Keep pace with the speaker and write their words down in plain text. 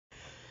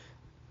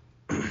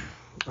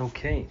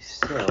Okay,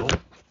 so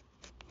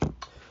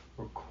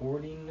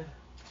recording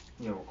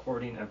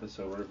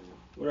episode,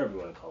 whatever you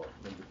want to call it,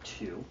 number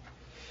 2.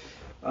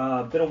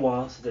 Been a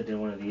while since I did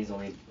one of these.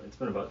 It's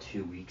been about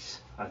 2 weeks.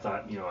 I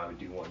thought I would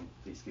do one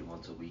basically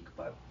once a week,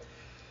 but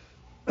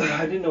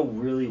I didn't know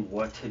really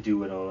what to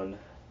do it on,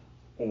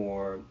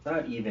 or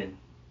not even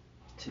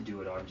to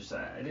do it on. Just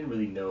I didn't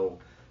really know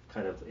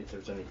kind of if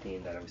there's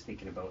anything that I was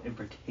thinking about in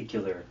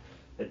particular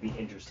that'd be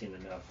interesting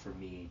enough for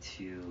me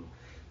to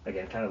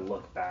again kind of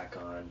look back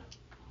on.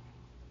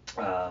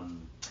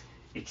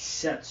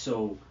 Except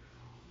so,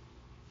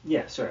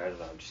 yeah. Sorry, I don't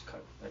know. I just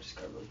cut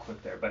really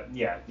quick there. But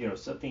yeah,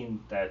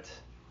 something that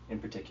in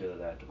particular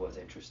that was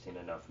interesting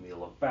enough for me to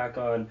look back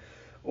on,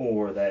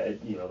 or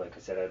that like I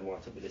said, I'd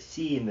want somebody to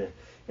see in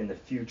the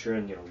future,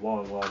 and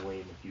long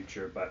way in the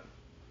future. But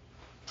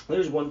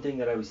there's one thing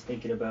that I was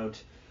thinking about.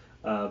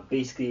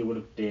 Basically, it would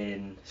have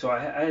been I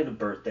had a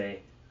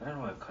birthday. I don't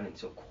know why I'm cutting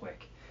so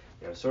quick.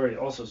 Sorry.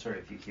 Also, sorry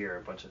if you hear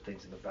a bunch of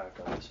things in the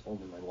background. I'm just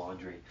folding my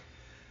laundry.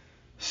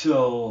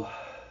 So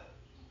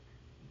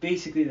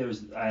basically,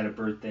 I had a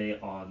birthday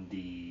on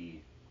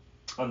the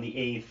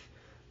 8th.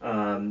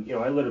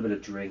 I lit a bit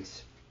of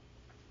drinks.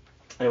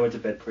 I went to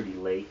bed pretty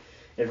late,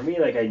 and for me,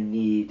 like I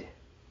need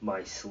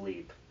my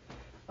sleep.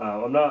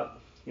 I'm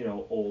not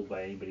old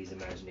by anybody's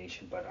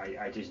imagination, but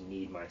I just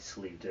need my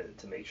sleep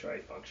to make sure I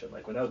function.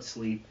 Like without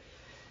sleep,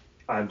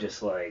 I'm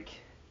just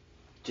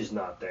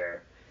not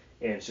there,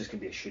 and it's just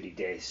gonna be a shitty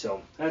day.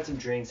 So I had some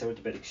drinks. I went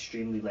to bed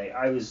extremely late.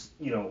 I was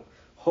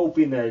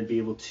hoping that I'd be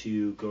able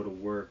to go to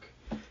work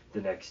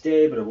the next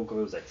day, but I woke up,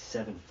 it was like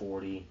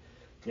 7:40.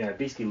 I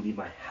basically leave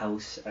my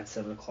house at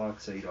 7 o'clock,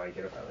 so I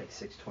get up at like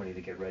 6:20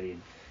 to get ready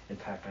and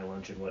pack my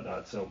lunch and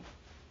whatnot. So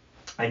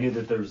I knew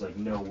that there was like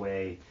no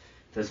way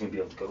that I was gonna be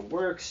able to go to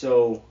work,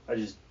 so I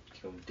just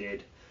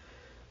did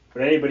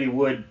what anybody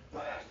would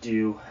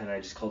do, and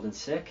I just called in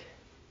sick,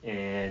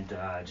 and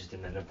I just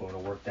didn't end up going to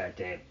work that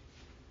day.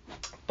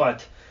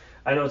 But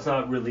I know it's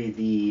not really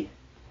the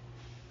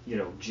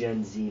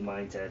Gen Z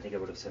mindset. I think I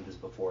would have said this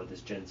before,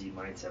 this Gen Z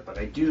mindset, but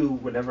I do,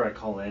 whenever I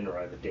call in or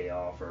I have a day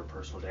off or a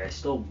personal day, I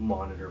still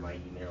monitor my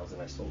emails,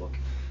 and I still look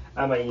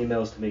at my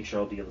emails to make sure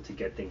I'll be able to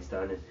get things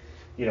done,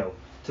 and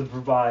to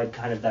provide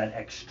kind of that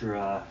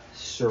extra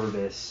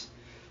service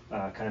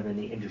kind of in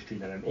the industry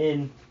that I'm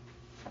in,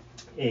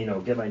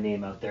 and, get my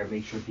name out there,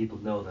 make sure people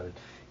know that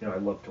I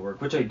love to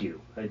work, which I do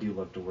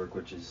love to work,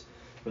 which is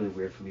really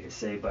weird for me to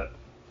say, but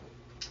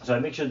so I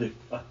make sure to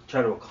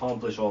try to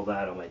accomplish all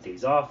that on my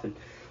days off. And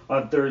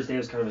on Thursday, it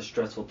was kind of a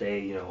stressful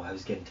day. I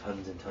was getting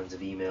tons and tons of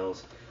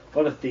emails, a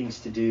lot of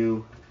things to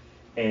do.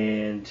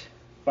 And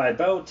by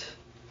about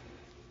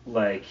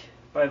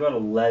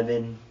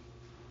 11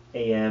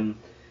 a.m.,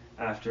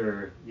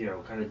 after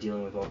kind of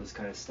dealing with all this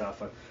kind of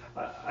stuff,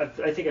 I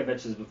think I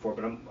mentioned this before,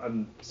 but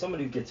I'm someone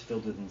who gets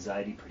filled with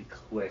anxiety pretty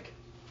quick.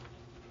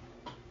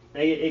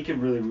 It can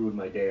really ruin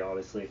my day,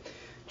 honestly.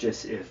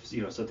 Just if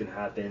something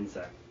happens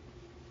that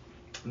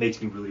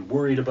makes me really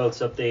worried about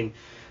something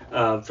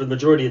for the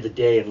majority of the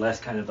day, unless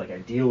kind of like I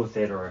deal with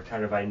it, or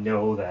kind of I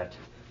know that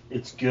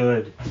it's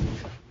good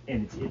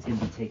and it's going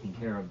to be taken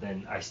care of,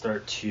 then I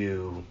start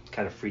to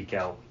kind of freak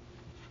out.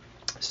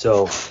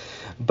 So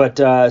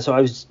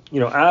I was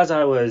as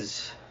I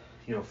was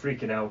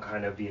freaking out,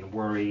 kind of being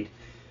worried,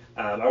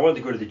 I wanted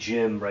to go to the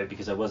gym, right,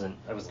 because I wasn't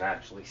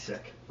actually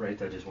sick,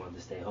 right? I just wanted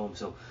to stay home,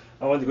 so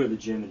I wanted to go to the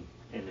gym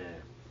and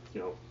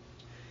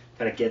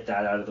kind of get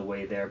that out of the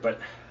way there. But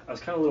I was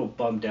kind of a little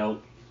bummed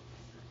out,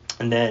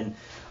 and then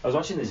I was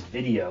watching this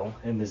video,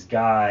 and this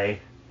guy,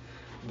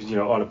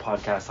 on a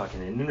podcast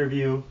talking in an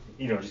interview,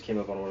 just came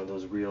up on one of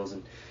those reels,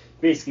 and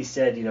basically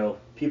said,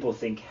 people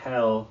think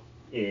hell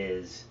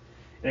is,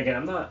 and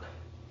again,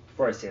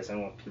 before I say this, I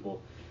don't want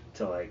people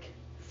to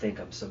think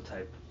I'm some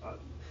type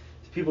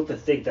people to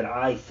think that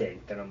I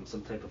think that I'm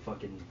some type of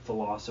fucking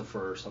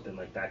philosopher or something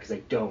like that, because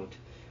I don't.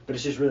 But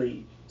it's just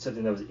really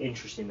something that was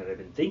interesting that I've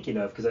been thinking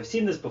of, because I've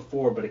seen this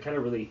before, but it kind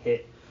of really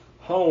hit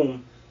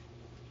home,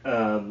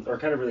 or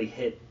kind of really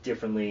hit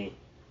differently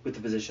with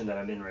the position that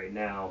I'm in right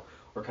now,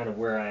 or kind of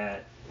where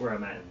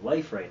I'm at in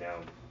life right now.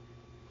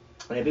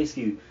 And it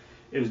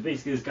was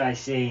basically this guy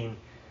saying,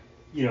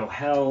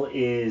 hell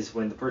is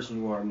when the person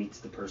you are meets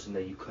the person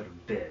that you could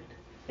have been.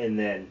 And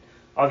then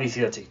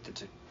obviously that's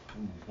a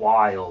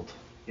wild,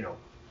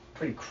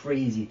 pretty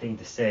crazy thing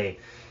to say,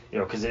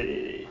 because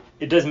it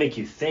does make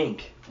you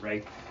think,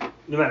 right?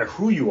 No matter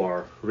who you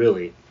are,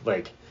 really.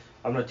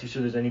 I'm not too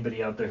sure there's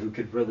anybody out there who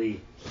could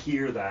really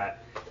hear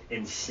that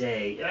and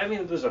say, I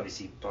mean, there's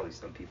obviously probably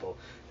some people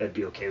that'd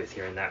be okay with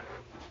hearing that.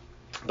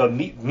 But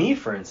me,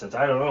 for instance,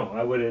 I don't know.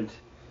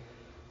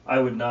 I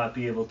would not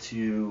be able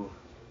to,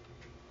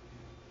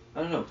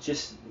 I don't know,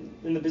 just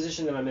in the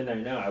position that I'm in right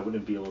now, I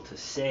wouldn't be able to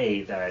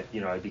say that,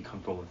 I'd be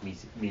comfortable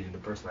with meeting the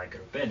person I could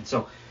have been.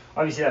 So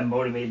obviously that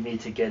motivated me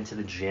to get into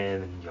the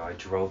gym, and, I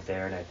drove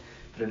there, and I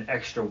put in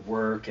extra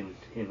work and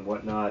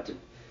whatnot. And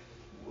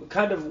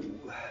kind of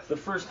the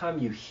first time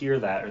you hear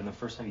that, or the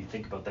first time you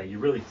think about that, you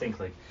really think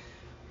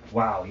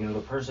wow,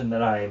 the person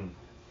that I'm,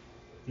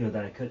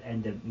 that I could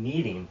end up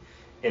meeting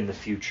in the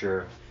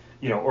future,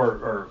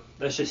 or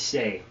let's just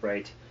say,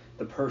 right,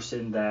 the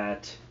person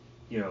that,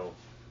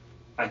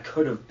 I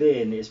could have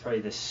been is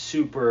probably this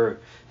super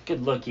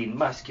good-looking,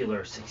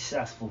 muscular,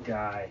 successful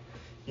guy,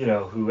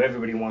 who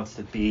everybody wants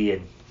to be,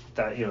 and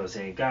that,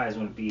 saying guys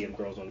want to be him,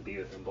 girls want to be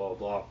with him, blah, blah,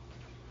 blah.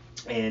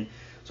 And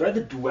so I had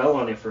to dwell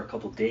on it for a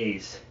couple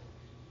days,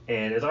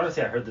 and it's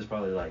honestly, I heard this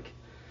probably like,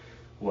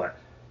 what,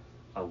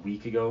 a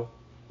week ago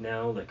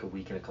now, like a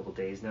week and a couple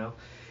days now,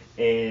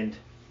 and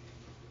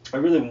I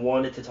really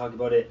wanted to talk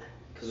about it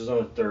because it was on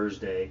a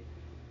Thursday.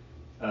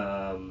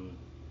 I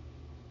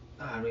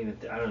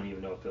don't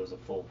even know if it was a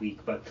full week,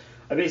 but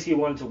I basically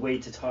wanted to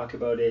wait to talk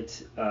about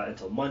it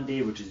until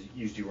Monday, which is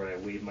usually when I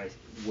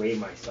weigh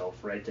myself,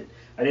 right? And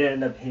I didn't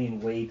end up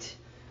hitting weight,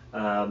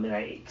 and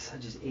I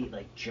just ate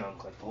like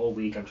junk like the whole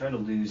week. I'm trying to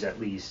lose at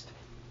least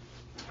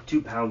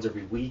 2 pounds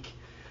every week,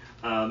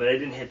 and I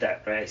didn't hit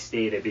that, right?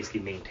 I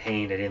basically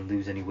maintained. I didn't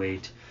lose any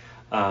weight.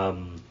 I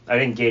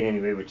didn't gain any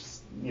weight, which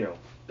is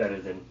better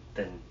than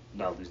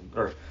not losing,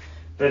 or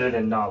better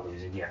than not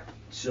losing, yeah.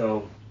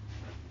 So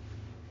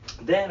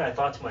then I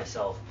thought to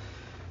myself,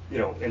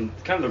 and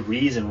kind of the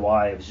reason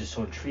why I was just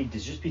so intrigued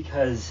is just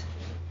because,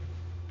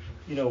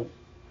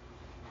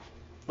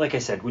 like I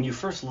said, when you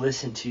first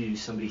listen to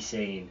somebody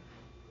saying,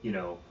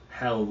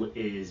 hell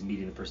is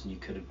meeting the person you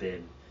could have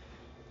been,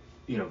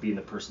 being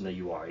the person that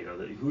you are,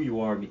 who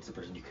you are meets the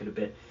person you could have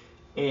been.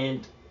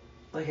 And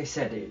like I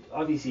said,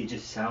 obviously it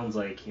just sounds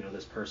like,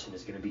 this person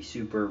is going to be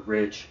super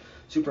rich,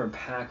 super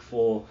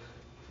impactful,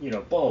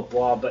 blah, blah,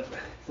 blah. But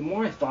the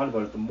more I thought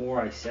about it, the more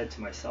I said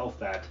to myself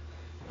that,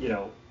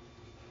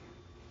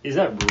 is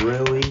that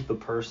really the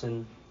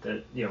person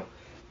that,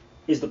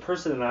 is the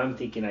person that I'm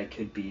thinking I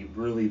could be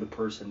really the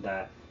person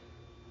that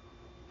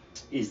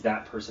is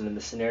that person in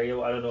the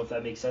scenario? I don't know if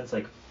that makes sense.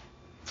 Like,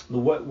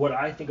 what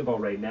I think about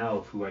right now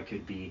of who I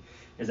could be,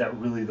 is that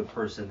really the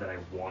person that I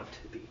want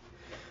to be,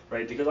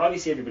 right? Because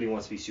obviously everybody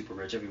wants to be super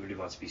rich, everybody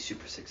wants to be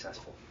super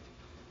successful.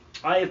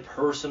 I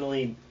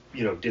personally,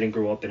 didn't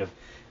grow up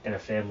in a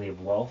family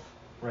of wealth,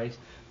 right?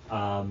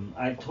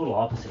 I'm total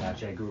opposite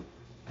actually. I grew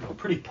up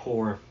pretty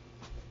poor,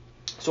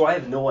 so I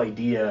have no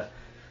idea,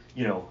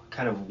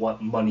 kind of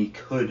what money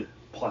could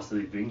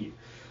possibly bring you,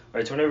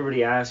 right? So when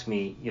everybody asks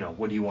me,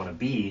 what do you want to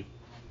be,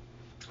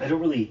 I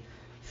don't really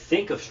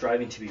think of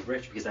striving to be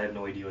rich because I have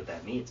no idea what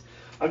that means.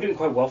 I'm doing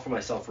quite well for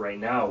myself right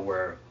now,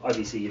 where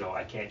obviously,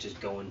 I can't just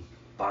go and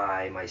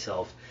buy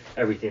myself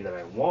everything that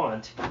I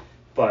want,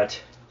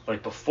 but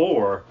like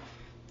before,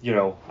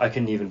 I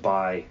couldn't even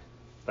buy,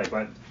 like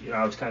I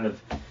was kind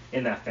of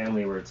in that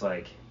family where it's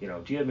like,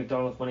 do you have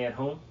McDonald's money at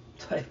home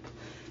type.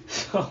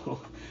 So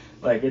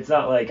like, it's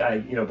not like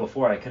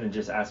before I couldn't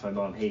just ask my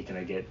mom, hey, can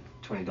I get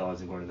 $20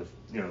 and go to the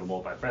the mall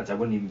with my friends. I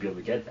wouldn't even be able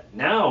to get that.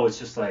 Now it's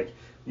just like,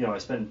 I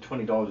spend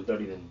 $20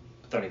 without even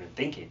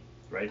thinking,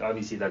 right?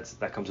 Obviously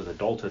that comes with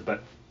adulthood,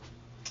 but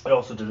it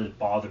also doesn't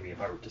bother me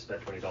if I were to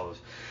spend $20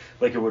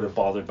 like it would have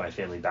bothered my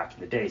family back in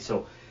the day.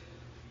 So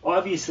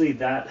obviously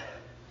that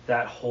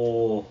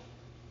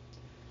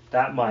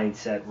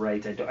mindset,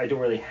 right? I don't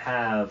really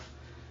have,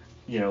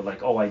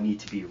 like, oh, I need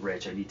to be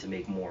rich, I need to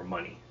make more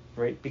money,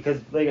 right? Because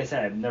like I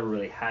said, I've never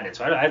really had it,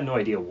 so I have no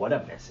idea what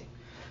I'm missing,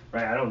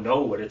 right? I don't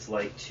know what it's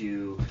like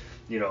to,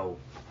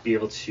 be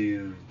able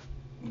to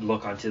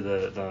look onto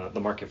the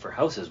market for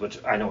houses,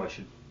 which I know I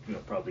should,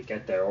 probably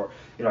get there, or,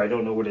 I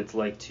don't know what it's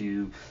like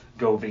to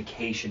go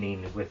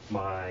vacationing with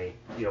my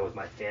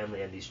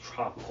family on these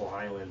tropical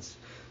islands,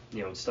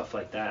 and stuff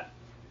like that.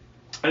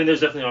 I mean, there's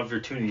definitely an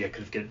opportunity. I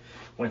could have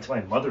went to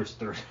my mother's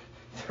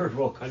third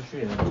world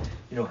country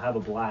and have a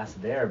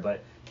blast there,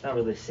 but it's not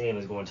really the same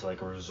as going to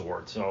like a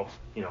resort. So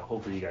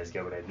hopefully you guys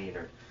get what I mean,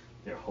 or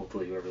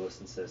hopefully whoever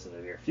listens to this in the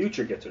near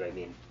future gets what I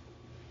mean.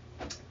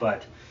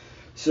 But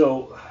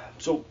so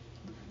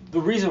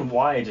the reason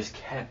why I just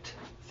kept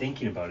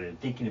thinking about it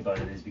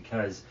is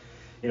because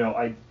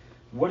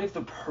what if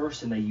the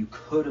person that you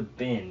could have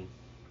been,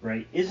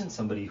 right, isn't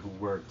somebody who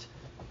worked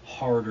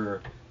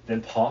harder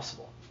than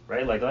possible,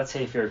 right? Like, let's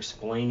say if you're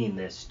explaining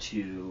this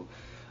to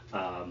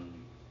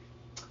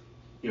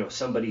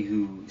somebody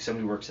who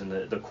works in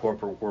the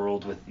corporate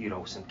world with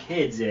some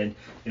kids, and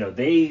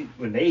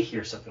when they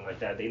hear something like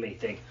that, they may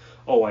think,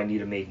 oh, I need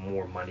to make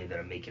more money than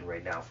I'm making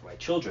right now for my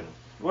children.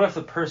 What if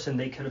the person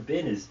they could have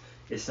been is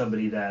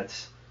somebody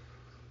that's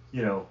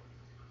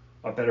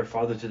a better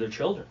father to their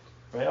children,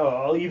 right?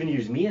 I'll even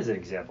use me as an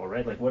example,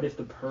 right? Like, what if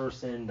the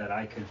person that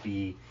I could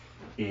be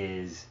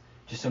is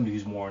just somebody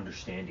who's more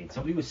understanding,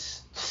 somebody with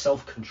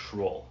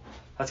self-control?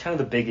 That's kind of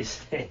the biggest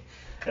thing.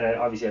 And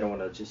obviously I don't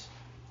want to just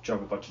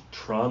jump a bunch of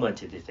trauma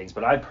into the things,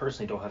 but I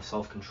personally don't have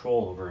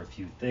self-control over a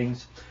few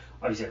things.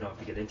 Obviously I don't have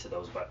to get into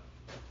those, but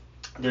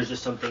there's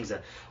just some things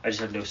that I just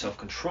have no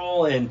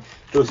self-control, and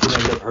those can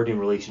end up hurting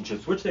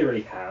relationships, which they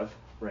already have,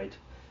 right,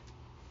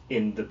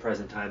 in the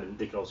present time, and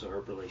they can also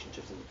hurt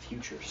relationships in the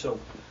future. So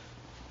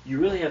you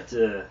really have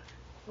to,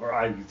 or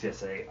I would just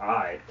say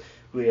I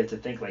really have to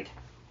think, like,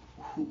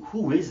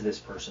 who is this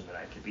person that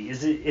I could be?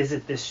 Is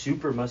it this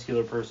super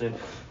muscular person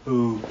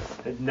who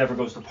never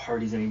goes to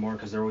parties anymore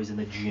because they're always in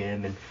the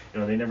gym, and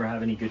they never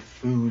have any good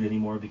food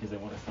anymore because they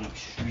want to stay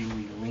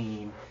extremely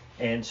lean?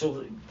 And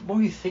so the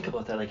more you think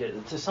about that, like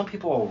to some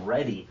people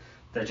already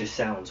that just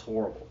sounds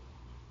horrible.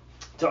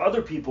 To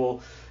other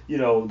people,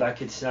 that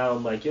could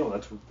sound like,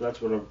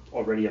 that's what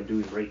already I'm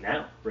doing right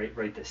now,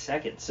 right this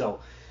second. So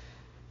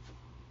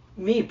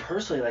me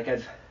personally,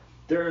 like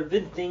there have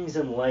been things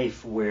in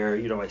life where,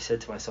 I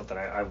said to myself that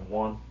I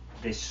want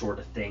this sort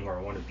of thing, or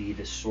I want to be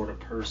this sort of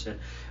person.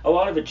 A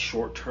lot of it's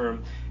short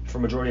term. For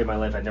majority of my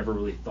life, I never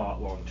really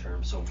thought long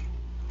term. So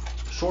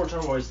short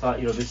term, I always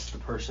thought, this is the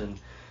person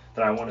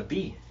that I want to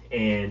be.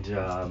 And,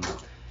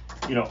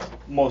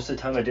 most of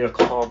the time I did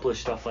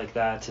accomplish stuff like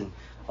that, and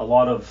a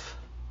lot of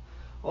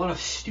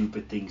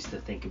stupid things to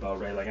think about,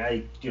 right? Like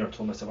I,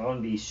 told myself I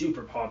want to be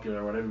super popular.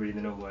 I want everybody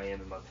to know who I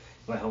am in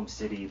my home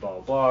city,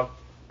 blah, blah, blah.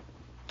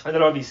 And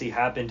that obviously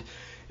happened,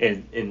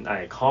 and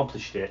I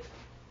accomplished it,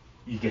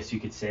 I guess you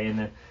could say. And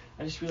then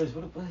I just realized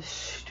what a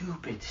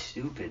stupid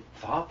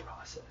thought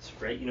process,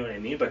 right? You know what I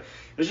mean? But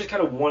it was just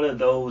kind of one of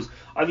those,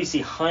 obviously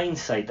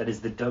hindsight, that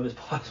is the dumbest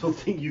possible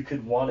thing you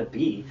could want to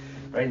be,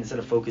 right? Instead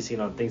of focusing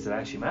on things that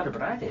actually matter.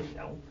 But I didn't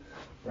know,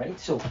 right?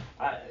 So,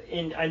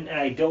 and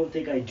I don't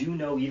think I do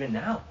know even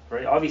now,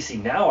 right? Obviously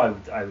now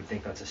I would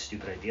think that's a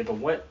stupid idea. But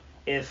what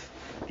if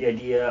the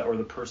idea or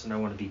the person I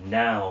want to be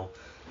now,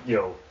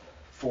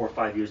 4 or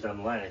 5 years down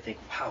the line, I think,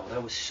 wow,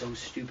 that was so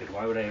stupid.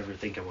 Why would I ever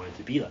think I wanted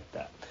to be like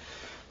that?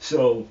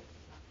 So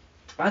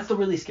that's the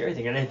really scary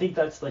thing. And I think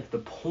that's like the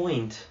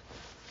point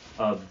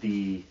of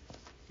the,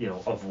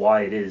 of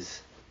why it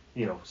is,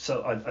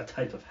 so a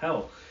type of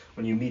hell,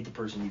 when you meet the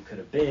person you could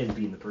have been,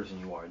 being the person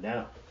you are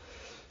now.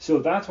 So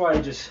that's why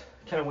I just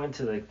kind of went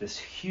to like this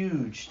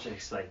huge,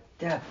 just like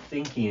depth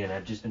thinking, and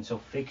I've just been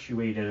so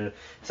fixated.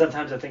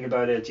 Sometimes I think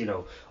about it,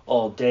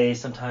 all day.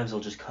 Sometimes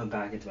it'll just come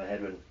back into my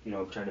head when,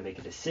 I'm trying to make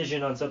a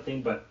decision on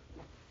something. But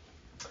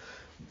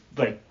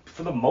like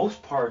for the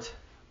most part,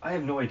 I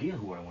have no idea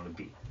who I want to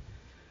be,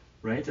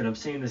 right? And I'm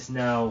saying this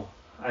now,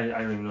 I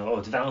don't even know. Oh,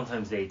 it's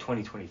Valentine's Day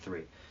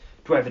 2023.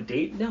 Do I have a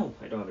date? No,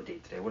 I don't have a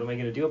date today. What am I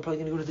going to do? I'm probably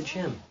going to go to the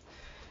gym.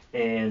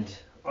 And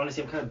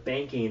honestly, I'm kind of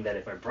banking that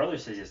if my brother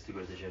says yes to go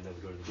to the gym, then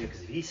we go to the gym.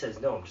 Because if he says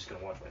no, I'm just going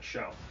to watch my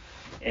show.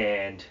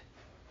 And,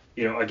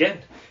 again,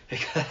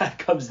 that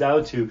comes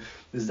down to,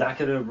 is that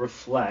going to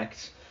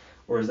reflect,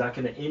 or is that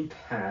going to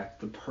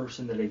impact the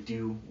person that I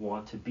do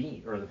want to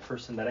be, or the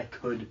person that I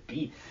could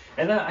be?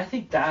 And I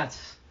think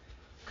that's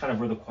kind of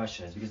where the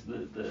question is. Because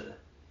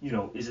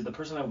is it the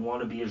person I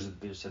want to be, or is it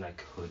the person I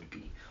could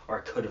be, or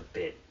I could have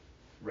been,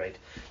 right?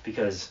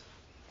 Because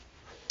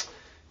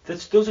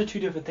those are two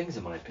different things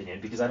in my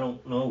opinion, because I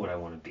don't know what I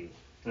want to be,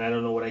 and I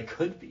don't know what I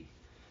could be,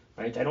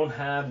 right? I don't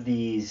have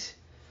these,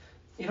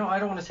 I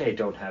don't want to say I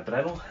don't have, but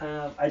I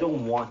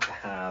don't want to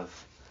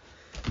have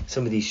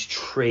some of these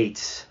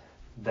traits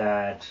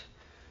that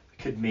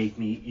could make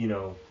me,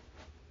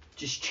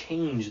 just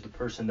change the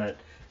person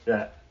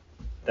that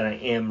I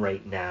am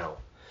right now.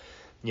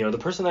 The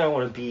person that I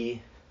want to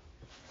be,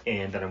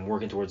 and that I'm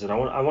working towards it.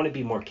 I want to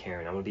be more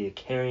caring. I want to be a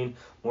caring,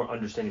 more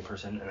understanding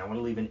person, and I want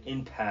to leave an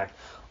impact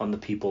on the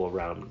people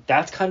around me.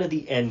 That's kind of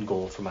the end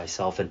goal for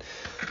myself, and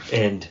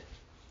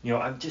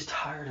I'm just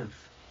tired of,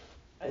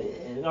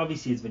 and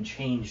obviously it's been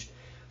changed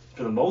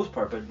for the most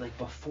part, but like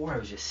before I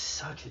was just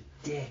such a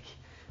dick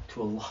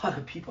to a lot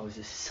of people. I was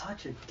just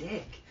such a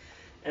dick,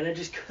 and I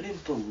just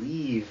couldn't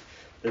believe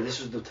that this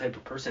was the type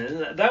of person,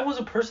 and that was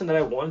a person that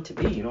I wanted to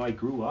be. I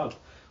grew up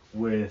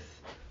with,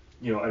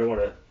 I don't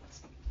want to,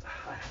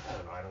 I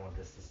don't know, I don't want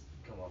this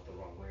to come off the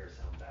wrong way or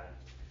sound bad,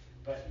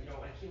 but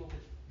I came up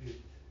with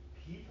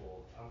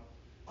people,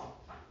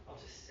 I'll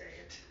just say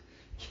it,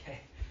 okay,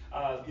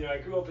 I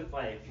grew up with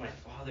my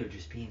father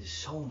just being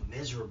so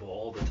miserable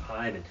all the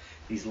time, and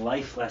these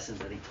life lessons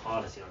that he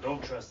taught us,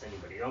 don't trust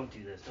anybody, don't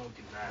do this, don't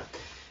do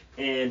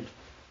that, and,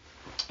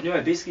 I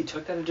basically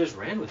took that and just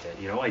ran with it.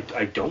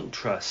 I don't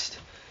trust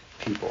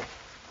people.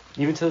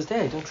 Even to this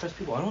day, I don't trust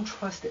people. I don't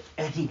trust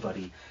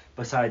anybody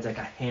besides like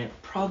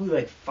probably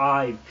like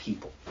 5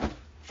 people.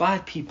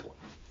 5 people,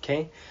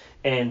 okay?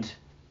 And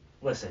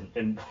listen,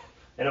 and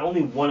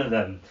only one of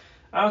them,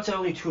 I would say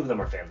only 2 of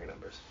them are family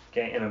members,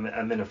 okay? And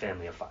I'm in a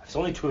family of 5. So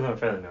only 2 of them are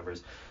family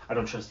members. I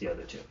don't trust the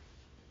other 2.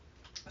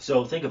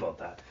 So think about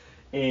that.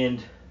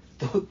 And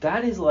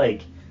that is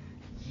like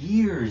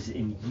years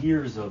and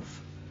years of,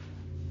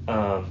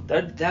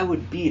 that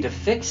would be to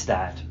fix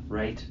that,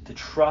 right? To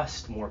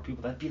trust more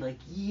people. That'd be like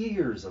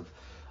years of,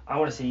 I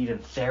want to say even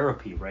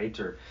therapy, right?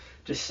 Or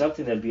just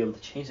something that'd be able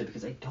to change that,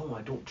 because I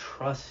don't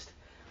trust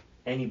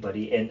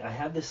anybody. And I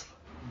have this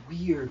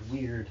weird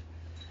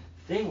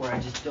thing where I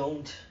just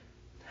don't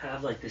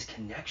have like this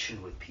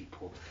connection with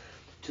people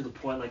to the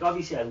point, like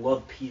obviously I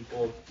love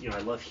people, I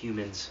love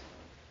humans.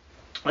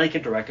 I like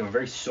interact. I'm a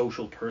very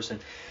social person,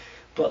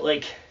 but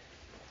like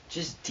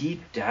just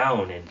deep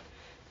down, and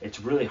it's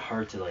really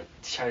hard to like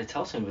try to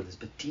tell someone this,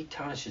 but deep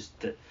down it's just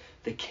the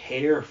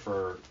care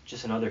for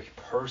just another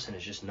person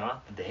is just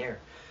not there.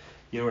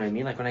 You know what I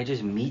mean? Like when I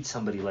just meet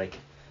somebody, like,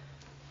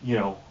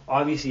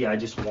 obviously I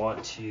just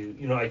want to,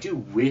 I do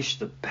wish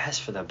the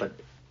best for them, but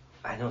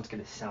I know it's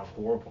going to sound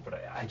horrible,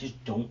 but I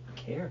just don't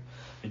care.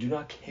 I do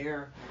not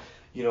care,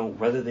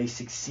 whether they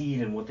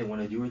succeed in what they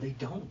want to do or they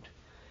don't.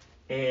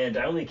 And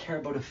I only care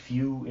about a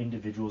few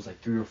individuals,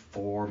 like 3 or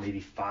 4, maybe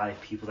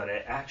 5 people that I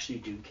actually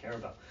do care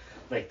about.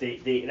 Like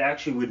it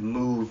actually would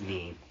move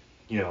me,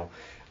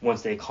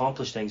 once they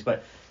accomplish things.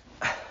 But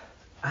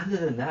other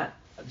than that,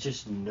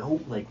 just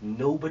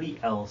nobody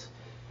else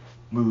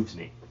moves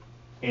me.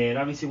 And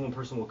obviously one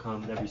person will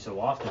come every so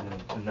often,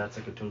 and that's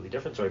like a totally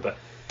different story. But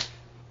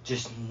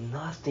just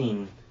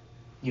nothing,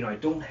 I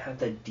don't have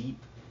that deep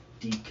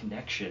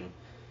connection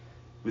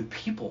with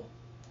people.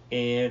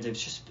 And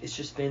it's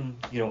just been,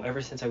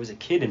 ever since I was a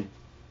kid. And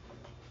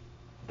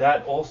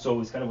that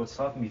also is kind of what's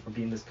stopping me from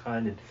being this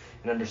kind and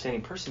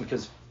understanding person,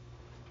 because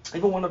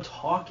even when I'm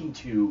talking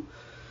to,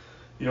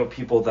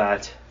 people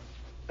that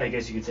I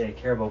guess you could say I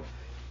care about,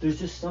 there's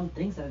just some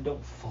things that I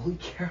don't fully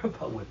care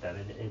about with them,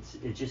 and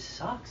it just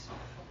sucks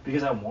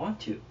because I want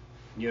to,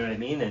 you know what I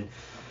mean? And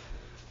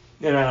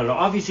I don't know.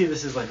 Obviously,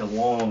 this is like a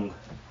long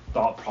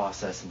thought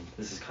process, and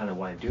this is kind of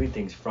why I'm doing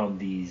things from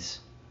these,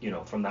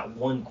 from that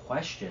one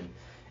question,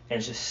 and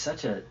it's just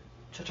such a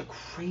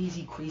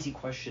crazy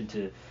question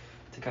to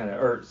kind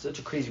of, or such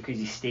a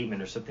crazy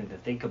statement or something to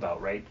think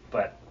about, right?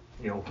 But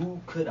who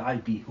could I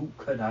be? Who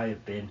could I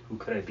have been? Who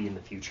could I be in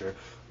the future?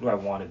 Who do I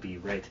want to be,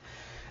 right?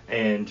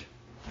 And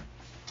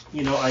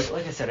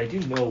like I said, I do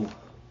know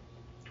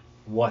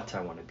what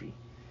I want to be.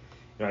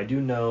 I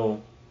do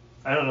know.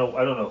 I don't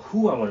know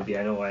who I want to be.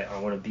 I know I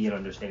want to be an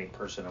understanding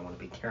person. I want to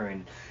be a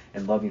caring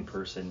and loving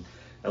person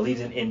that leaves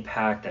an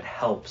impact that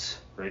helps,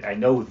 right? I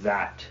know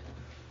that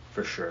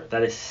for sure.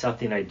 That is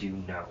something I do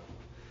know.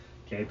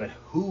 Okay, but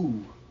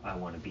who I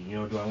want to be?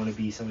 Do I want to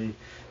be somebody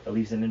that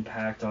leaves an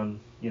impact on,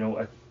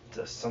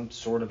 some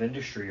sort of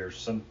industry or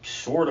some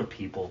sort of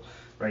people,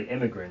 right?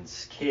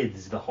 Immigrants,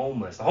 kids, the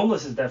homeless. The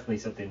homeless is definitely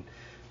something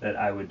that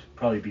I would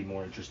probably be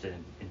more interested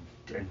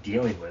in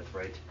dealing with,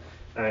 right?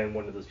 I'm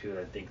one of those people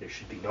that think there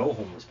should be no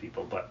homeless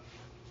people, but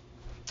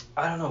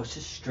I don't know. It's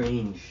just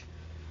strange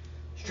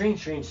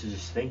to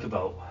just think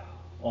about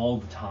all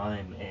the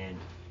time. And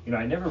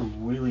I never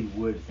really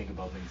would think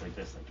about things like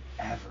this, like,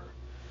 ever,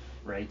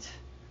 right?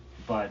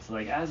 But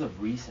like as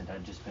of recent,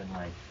 I've just been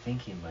like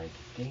thinking like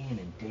day in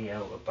and day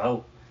out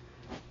about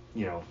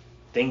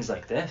things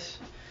like this.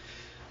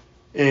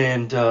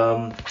 And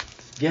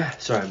yeah,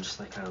 sorry, I'm just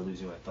like kind of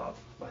losing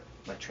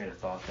my train of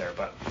thought there.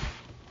 But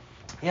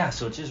yeah,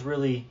 so it's just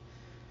really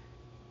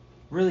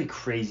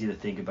crazy to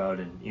think about,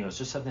 and it's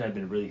just something I've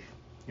been really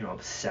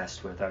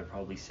obsessed with, I would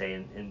probably say,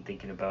 and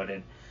thinking about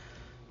it.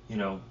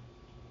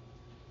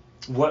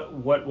 What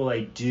will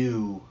I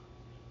do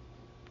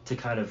to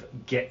kind of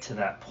get to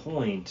that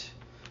point,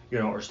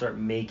 or start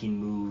making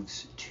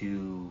moves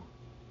to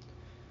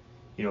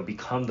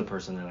become the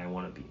person that I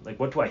want to be. Like,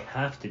 what do I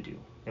have to do,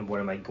 and what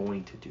am I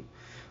going to do,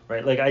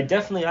 right? Like,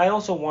 I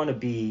also want to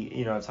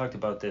be, I've talked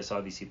about this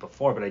obviously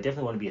before, but I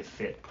definitely want to be a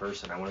fit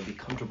person. I want to be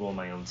comfortable in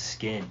my own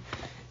skin,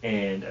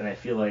 and I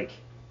feel like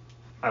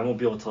I won't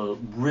be able to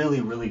really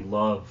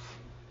love,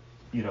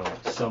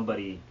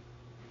 somebody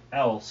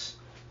else,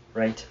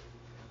 right?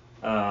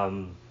 I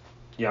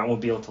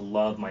won't be able to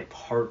love my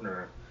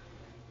partner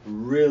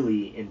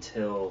really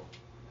until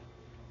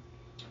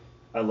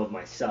I love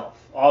myself.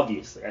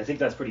 Obviously, I think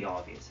that's pretty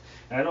obvious,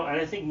 and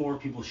I think more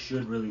people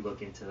should really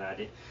look into that.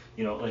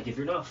 Like if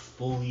you're not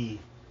fully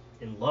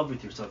in love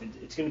with yourself,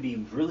 it's going to be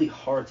really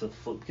hard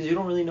because you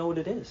don't really know what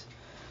it is,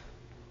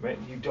 right?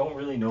 You don't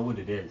really know what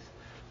it is.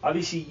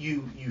 Obviously,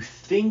 you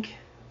think.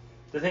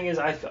 The thing is,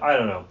 I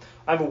don't know.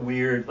 I have a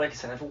weird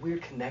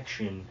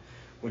connection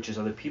with just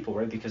other people,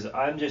 right? Because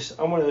I'm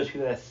one of those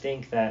people that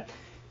think that,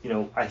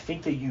 I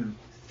think that you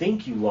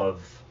think you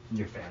love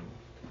your family.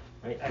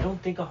 Right? I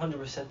don't think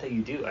 100% that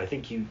you do. I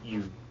think you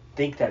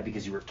think that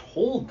because you were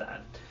told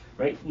that,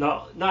 right?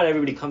 Not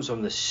everybody comes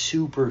from the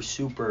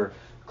super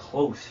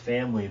close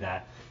family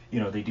that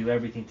they do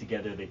everything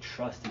together, they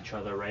trust each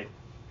other, right?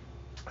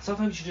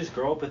 Sometimes you just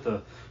grow up with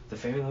the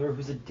family member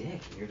who's a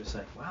dick, and you're just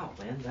like, wow,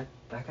 man,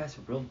 that guy's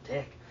a real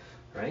dick,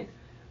 right?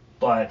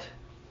 But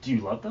do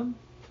you love them,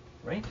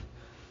 right?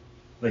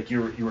 Like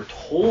you were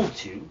told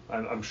to.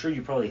 I'm sure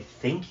you probably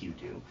think you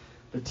do,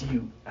 but do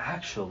you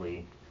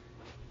actually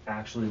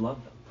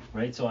love them,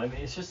 right? So I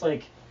mean, it's just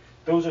like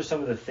those are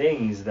some of the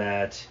things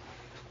that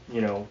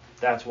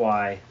that's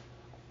why.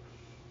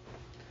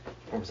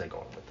 Where was I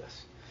going with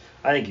this?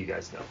 I think you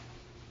guys know.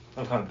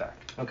 I'm coming back.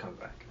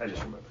 I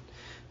just remembered,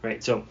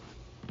 right? So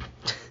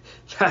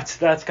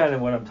that's kind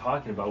of what I'm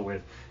talking about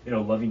with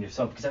loving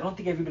yourself, because I don't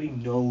think everybody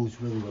knows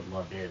really what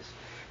love is.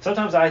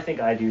 Sometimes I think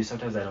I do.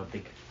 Sometimes I don't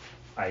think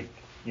I.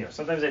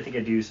 Sometimes I think I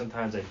do.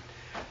 Sometimes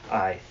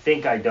I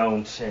think I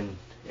don't, and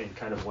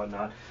kind of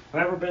whatnot.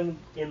 Have I ever been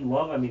in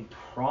love? I mean,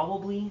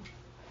 probably.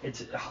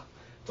 It's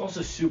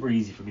also super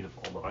easy for me to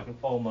fall in love. I can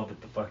fall in love with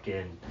the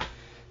fucking,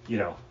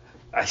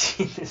 I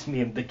see this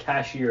meme, the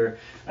cashier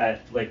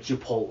at like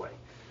Chipotle,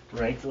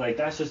 right? Like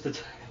that's just the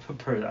of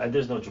person.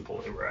 There's no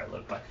Chipotle where I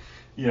live, but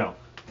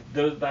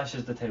that's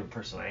just the type of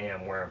person I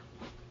am. Where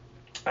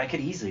I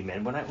could easily,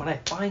 man, when I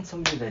find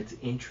somebody that's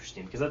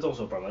interesting, because that's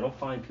also a problem. I don't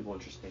find people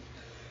interesting,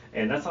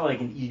 and that's not like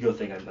an ego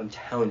thing. I'm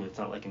telling you, it's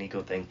not like an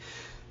ego thing,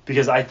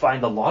 because I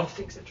find a lot of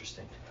things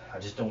interesting. I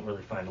just don't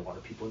really find a lot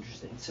of people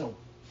interesting. So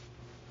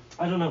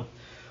I don't know.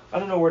 I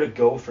don't know where to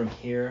go from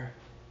here,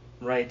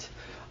 right?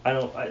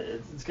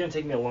 It's gonna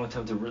take me a long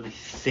time to really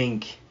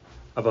think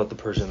about the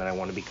person that I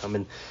want to become,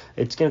 and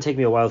it's gonna take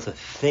me a while to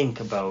think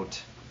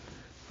about,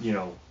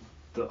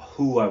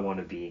 who I want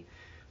to be,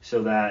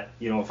 so that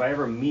if I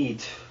ever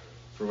meet,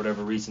 for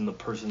whatever reason, the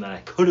person that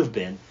I could have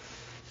been,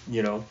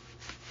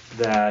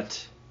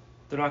 that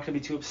they're not gonna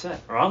be too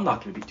upset, or I'm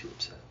not gonna be too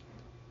upset,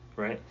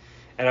 right?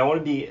 And I want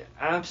to be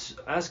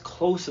as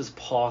close as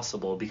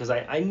possible, because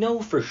I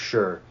know for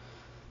sure,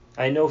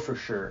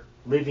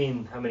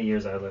 living how many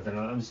years I lived, and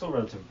I'm still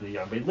relatively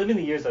young, but living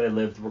the years that I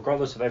lived,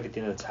 regardless of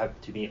everything that's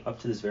happened to me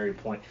up to this very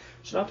point,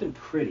 it's not been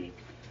pretty,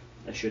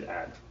 I should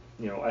add.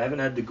 I haven't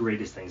had the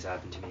greatest things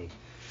happen to me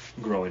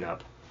growing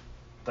up.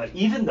 But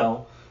even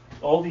though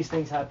all these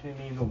things happen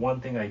to me, the one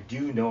thing I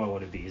do know I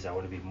want to be is I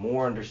want to be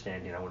more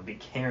understanding, I want to be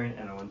caring,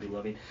 and I want to be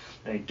loving,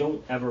 and I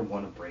don't ever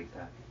want to break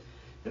that.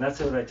 And that's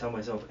what I tell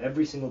myself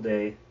every single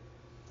day.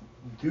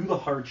 Do the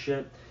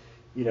hardship,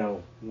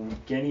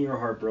 getting your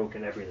heart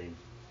broken, everything.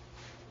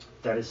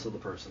 That is still the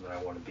person that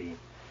I want to be.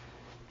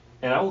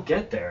 And I will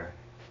get there,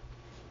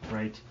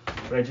 right?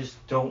 But I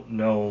just don't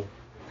know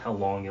how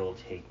long it'll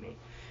take me.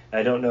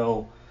 I don't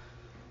know,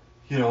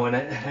 and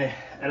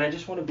I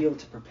just want to be able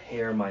to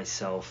prepare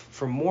myself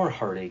for more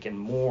heartache and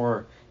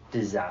more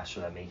disaster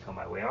that may come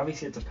my way.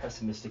 Obviously, it's a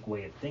pessimistic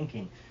way of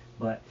thinking,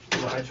 but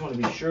I just want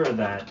to be sure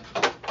that,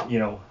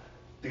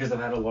 because I've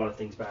had a lot of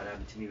things bad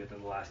happen to me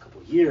within the last couple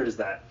of years,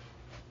 that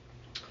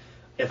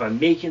if I'm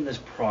making this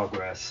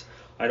progress,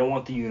 I don't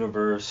want the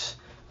universe,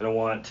 I don't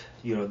want,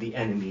 the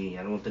enemy,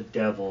 I don't want the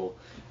devil,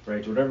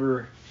 right?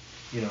 Whatever,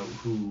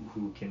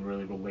 who can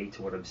really relate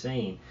to what I'm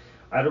saying.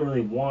 I don't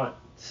really want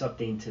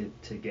something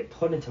to get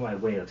put into my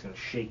way that's going to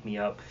shake me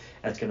up,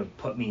 that's going to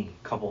put me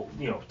a couple,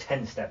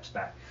 10 steps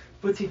back.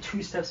 But say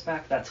 2 steps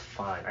back, that's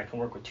fine. I can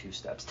work with 2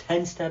 steps.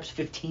 10 steps,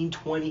 15,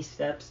 20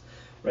 steps,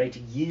 right?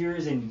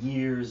 Years and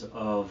years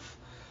of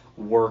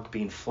work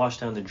being flushed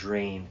down the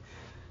drain,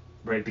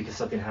 right? Because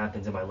something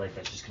happens in my life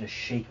that's just going to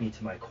shake me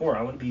to my core.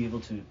 I want to be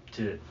able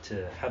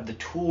to have the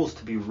tools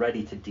to be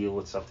ready to deal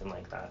with something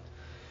like that.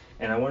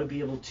 And I want to be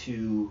able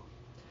to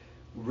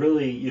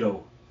really,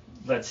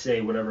 let's say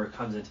whatever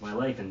comes into my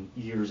life, and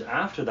years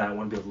after that, I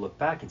want to be able to look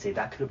back and say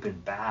that could have been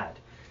bad,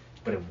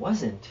 but it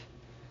wasn't,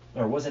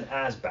 or it wasn't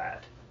as bad,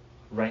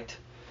 right?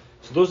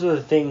 So those are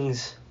the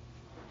things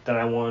that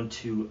I want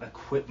to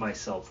equip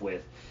myself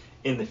with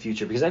in the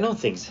future, because I know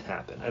things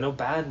happen. I know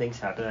bad things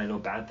happen. I know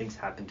bad things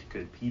happen to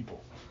good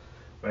people,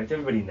 right?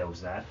 Everybody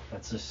knows that.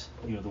 That's just,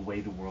 the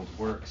way the world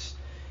works.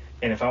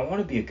 And if I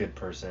want to be a good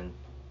person,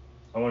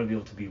 I want to be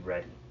able to be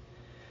ready.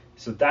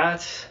 So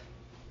that's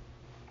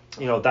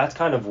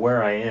kind of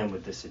where I am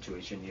with this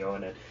situation,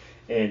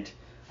 and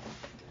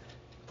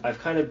I've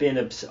kind of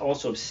been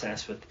also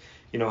obsessed with,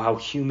 how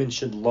humans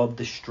should love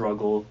the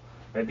struggle,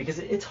 right? Because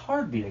it's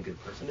hard being a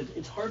good person.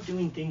 It's hard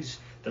doing things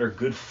that are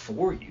good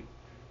for you,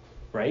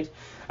 right?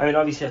 I mean,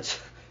 obviously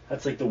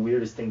that's like the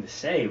weirdest thing to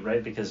say,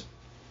 right? Because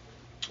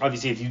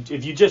obviously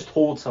if you just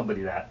told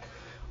somebody that,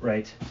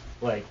 right,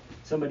 like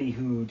somebody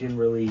who didn't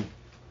really,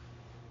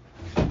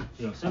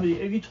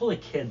 if you told a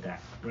kid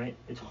that, right,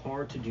 it's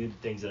hard to do the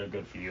things that are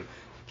good for you.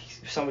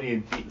 Somebody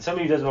who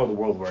doesn't know how the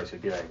world works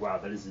would be like, wow,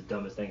 that is the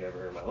dumbest thing I've ever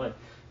heard in my life.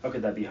 How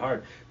could that be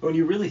hard? But when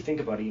you really think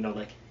about it,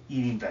 like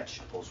eating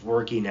vegetables,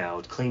 working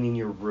out, cleaning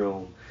your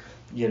room,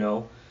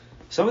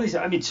 some of these,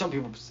 I mean, some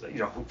people,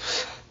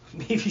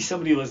 maybe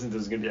somebody listening to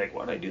this is going to be like,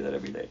 why do I do that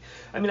every day?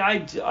 I mean,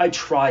 I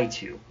try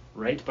to,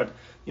 right? But,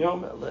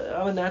 I'm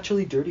a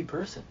naturally dirty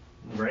person,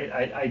 right?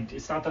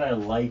 It's not that I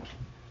like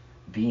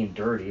being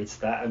dirty, it's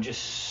that I'm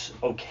just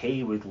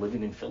okay with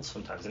living in filth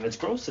sometimes. And it's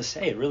gross to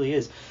say, it really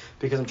is,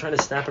 because I'm trying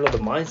to snap out of the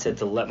mindset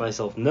to let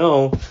myself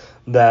know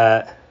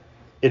that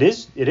it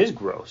is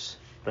gross,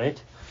 right?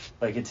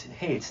 Like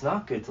it's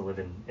not good to live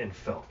in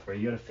filth, right?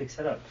 You gotta fix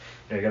that up.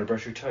 You gotta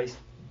brush your teeth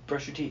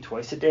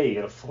twice a day. You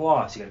gotta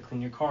floss. You gotta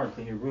clean your car,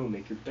 clean your room,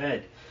 make your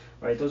bed,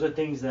 right? Those are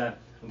things that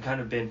I'm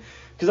kind of been,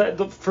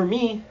 because for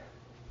me,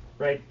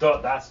 right,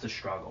 that's the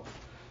struggle,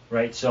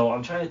 right? So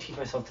I'm trying to teach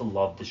myself to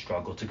love the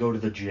struggle, to go to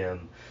the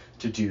gym,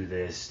 to do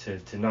this,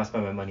 to not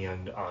spend my money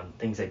on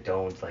things I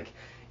don't, like,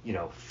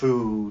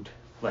 food,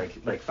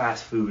 like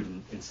fast food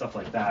and stuff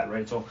like that,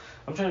 right? So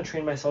I'm trying to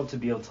train myself to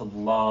be able to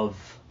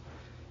love,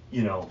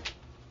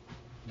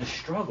 the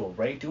struggle,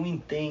 right?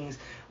 Doing things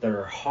that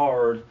are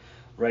hard,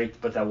 right?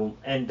 But that will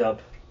end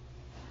up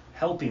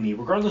helping me,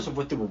 regardless of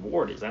what the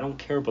reward is. I don't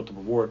care about the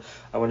reward.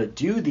 I want to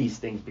do these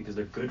things because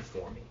they're good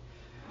for me,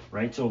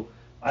 right? So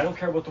I don't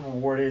care what the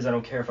reward is. I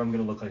don't care if I'm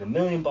going to look like $1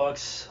 million,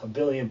 $1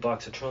 billion,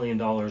 $1 trillion,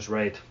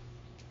 right?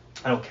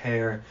 I don't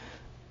care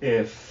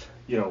if,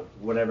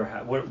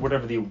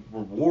 whatever the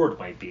reward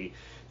might be.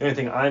 The only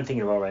thing I'm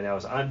thinking about right now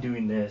is I'm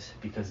doing this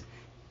because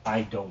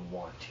I don't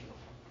want to,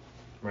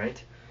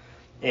 right?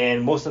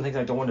 And most of the things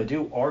I don't want to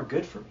do are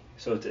good for me.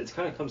 So it's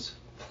kind of comes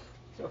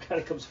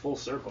full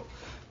circle,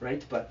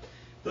 right? But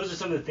those are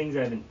some of the things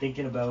that I've been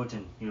thinking about,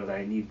 and that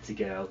I need to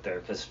get out there,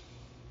 because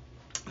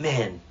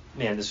man,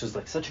 this was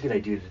like such a good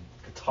idea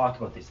to talk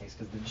about these things,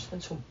 because they've just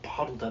been so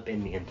bottled up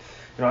in me, and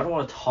I don't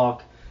want to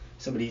talk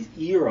somebody's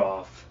ear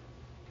off,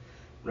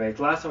 right?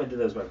 The last time I did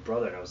that was my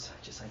brother, and I was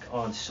just like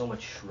on so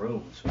much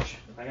shrooms, which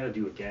I gotta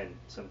do again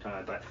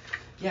sometime. But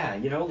yeah,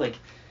 like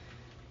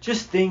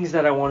just things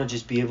that I want to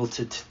just be able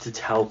to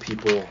tell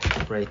people,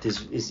 right?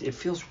 It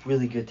feels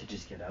really good to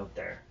just get out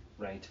there,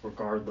 right?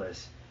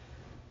 Regardless,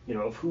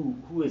 of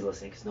who is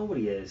listening, because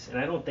nobody is, and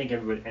I don't think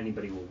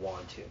anybody will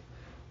want to,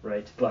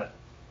 right? But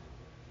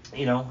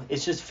it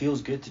just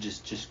feels good to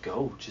just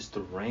go, just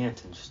to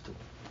rant and just to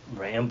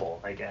ramble,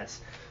 I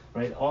guess,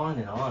 right? On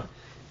and on.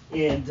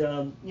 And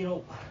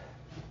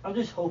I'm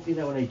just hoping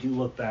that when I do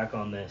look back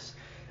on this,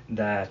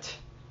 that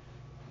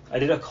I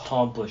did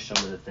accomplish some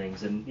of the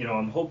things, and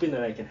I'm hoping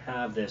that I can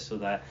have this so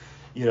that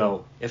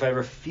if I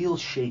ever feel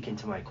shaken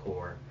to my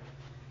core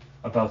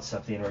about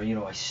something,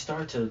 or I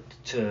start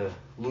to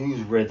lose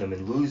rhythm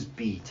and lose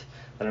beat,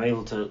 that I'm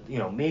able to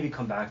maybe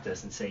come back to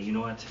this and say, you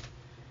know what,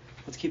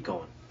 let's keep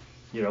going.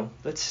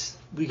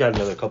 We got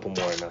another couple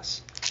more in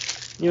us.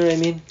 You know what I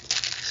mean?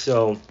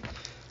 So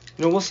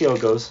we'll see how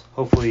it goes.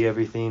 Hopefully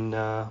everything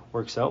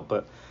works out,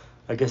 but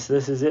I guess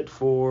this is it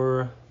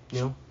for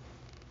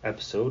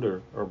episode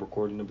or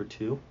recording number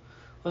 2.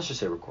 Let's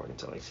just say recording.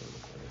 I like saying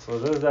recording.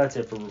 So that's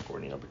it for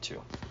recording number 2.